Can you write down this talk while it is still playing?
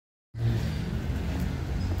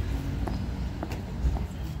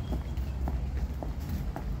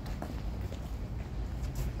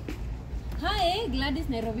Okay, Gladys,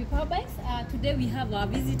 Nairobi Power Bikes. Today we have our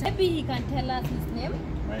visitor. Maybe he can tell us his name.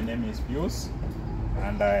 My name is Pius,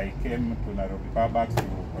 and I came to Nairobi Power Bikes to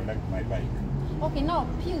collect my bike. Okay, now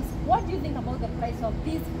Pius, what do you think about the price of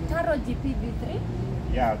this Taro GP V3?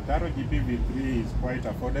 Yeah, Taro GP V3 is quite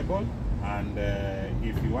affordable, and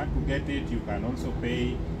if you want to get it, you can also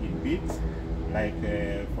pay in bits. Like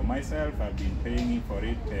for myself, I've been paying for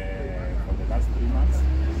it for the last 3 months,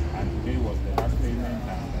 and today was the last payment,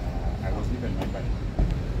 and I was given my bike.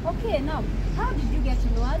 Okay, now, how did you get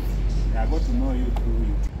to know us? I got to know you through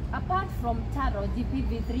YouTube. Apart from Taro GP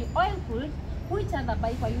V3 oil-cooled, which other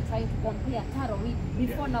bike are you trying to compare Taro with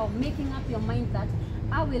before now making up your mind that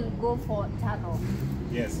I will go for Taro?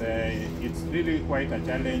 Yes, it's really quite a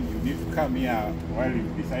challenge. You need to come here while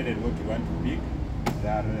you've decided what you want to pick.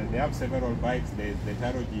 They have several bikes. There's the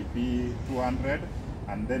Taro GP 200,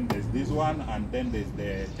 and then there's this one, and then there's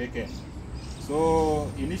the Taken. So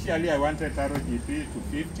initially I wanted Taro GP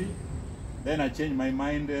 250, then I changed my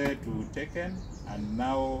mind to Taken, and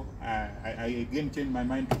now I again changed my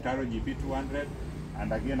mind to Taro GP 200,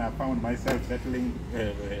 and again I found myself settling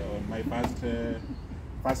on my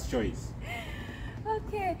first choice.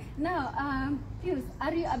 Okay, now Pius,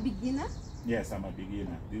 are you a beginner? Yes, I'm a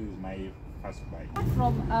beginner. This is my first bike. Apart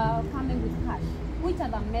from coming with cash, which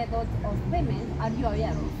other methods of payment are you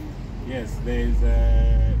aware of? Yes, there's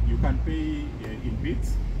you can pay in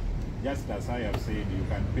bits. Just as I have said, you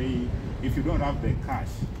can pay if you don't have the cash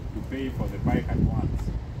to pay for the bike at once.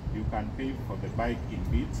 You can pay for the bike in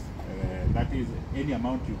bits. That is any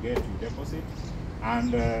amount you get, you deposit,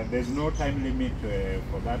 and there's no time limit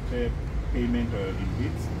for that payment in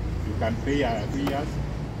bits. You can pay 3 years,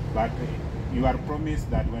 but you are promised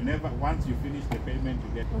that once you finish the payment,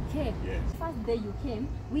 you get. Okay. Yes. First day you came,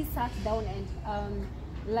 we sat down and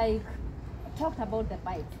like talked about the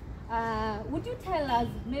bike. Would you tell us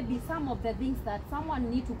maybe some of the things that someone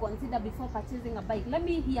need to consider before purchasing a bike? Let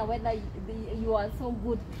me hear whether you are so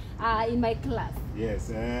good in my class.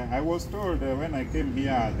 Yes, I was told when I came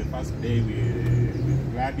here the first day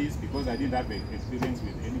with Gladys, because I didn't have experience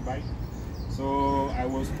with any bike. So I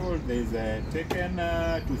was told there's a Taken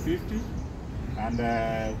 250, and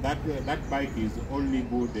that bike is only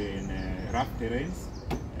good in rough terrains,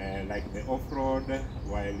 like the off-road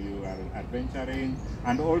while you are adventuring,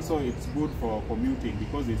 and also it's good for commuting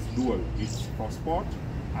because it's dual. It's for sport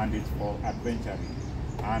and it's for adventuring.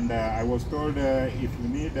 And I was told if you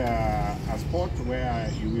need a sport where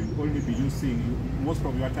you will only be using, most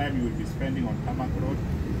of your time you will be spending on tarmac road,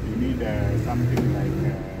 you need something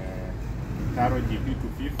like Taro GP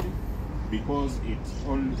 250, because it's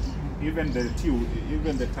all, even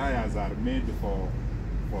the tires are made for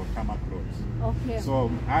tarmac roads. Okay. So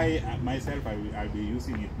myself I'll be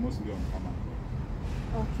using it mostly on tarmac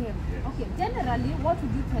road. Okay. Yes. Okay. Generally, what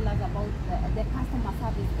would you tell us about the customer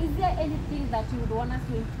service? Is there anything that you would want us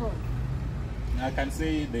to improve? I can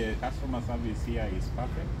say the customer service here is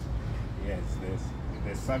perfect. Yes,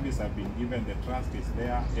 the service I've been given, the trust is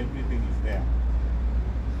there, everything is there.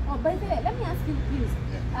 Oh, by the way, let me ask you, Pius.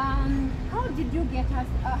 Yeah. How did you get us?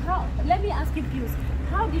 Let me ask you, Pius.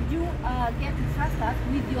 How did you get to trust us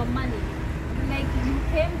with your money? Like you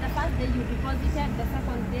came the first day, you deposited the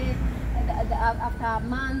second day, after a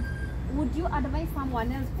month. Would you advise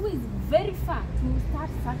someone else who is very far to start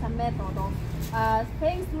such a method of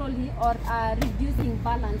paying slowly or reducing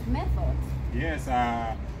balance method? Yes,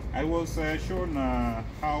 I was shown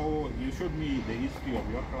how you showed me the history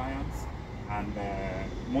of your clients, and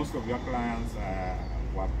most of your clients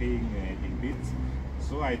were paying in bits.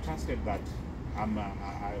 So I trusted that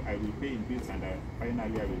I will pay in bits, and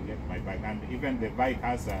finally I will get my bike. And even the bike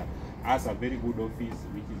has a very good office,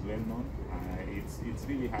 which is well known. It's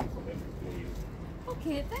really hard for them to play it.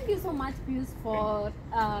 Okay, thank you so much, Pius, for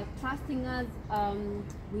trusting us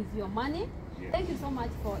with your money. Yes. Thank you so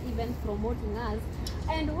much for even promoting us.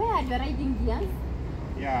 And where are your riding gears?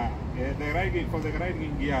 Yeah, for the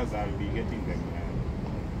riding gears, I'll be getting them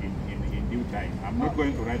in due time. I'm not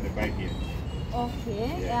going to ride the bike yet. Okay,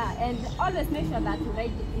 yes. Yeah, and always make sure that you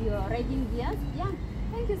ride your riding gears. Yeah,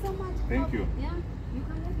 thank you so much. Thank you. Yeah, you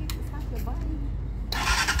can maybe start your bike.